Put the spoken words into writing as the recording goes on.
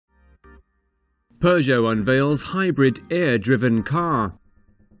Peugeot unveils hybrid air-driven car.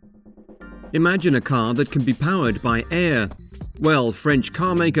 Imagine a car that can be powered by air. Well, French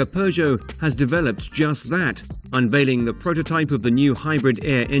carmaker Peugeot has developed just that, unveiling the prototype of the new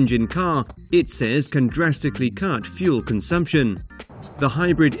HybridAir engine car it says can drastically cut fuel consumption. The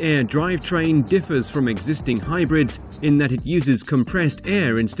HybridAir drivetrain differs from existing hybrids in that it uses compressed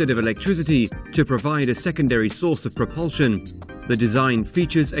air instead of electricity to provide a secondary source of propulsion. The design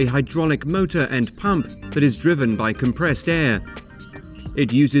features a hydraulic motor and pump that is driven by compressed air.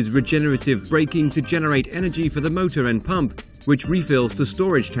 It uses regenerative braking to generate energy for the motor and pump, which refills the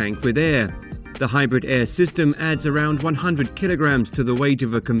storage tank with air. The HybridAir system adds around 100 kilograms to the weight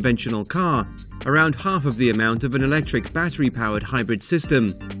of a conventional car, around half of the amount of an electric battery-powered hybrid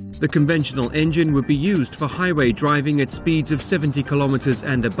system. The conventional engine would be used for highway driving at speeds of 70 kilometers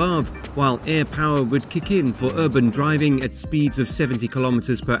and above, while air power would kick in for urban driving at speeds of 70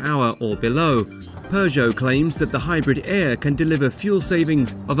 kilometers per hour or below. Peugeot claims that the HybridAir can deliver fuel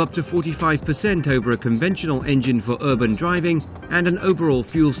savings of up to 45% over a conventional engine for urban driving and an overall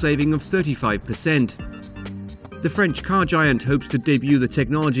fuel saving of 35%. The French car giant hopes to debut the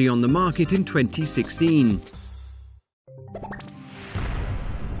technology on the market in 2016.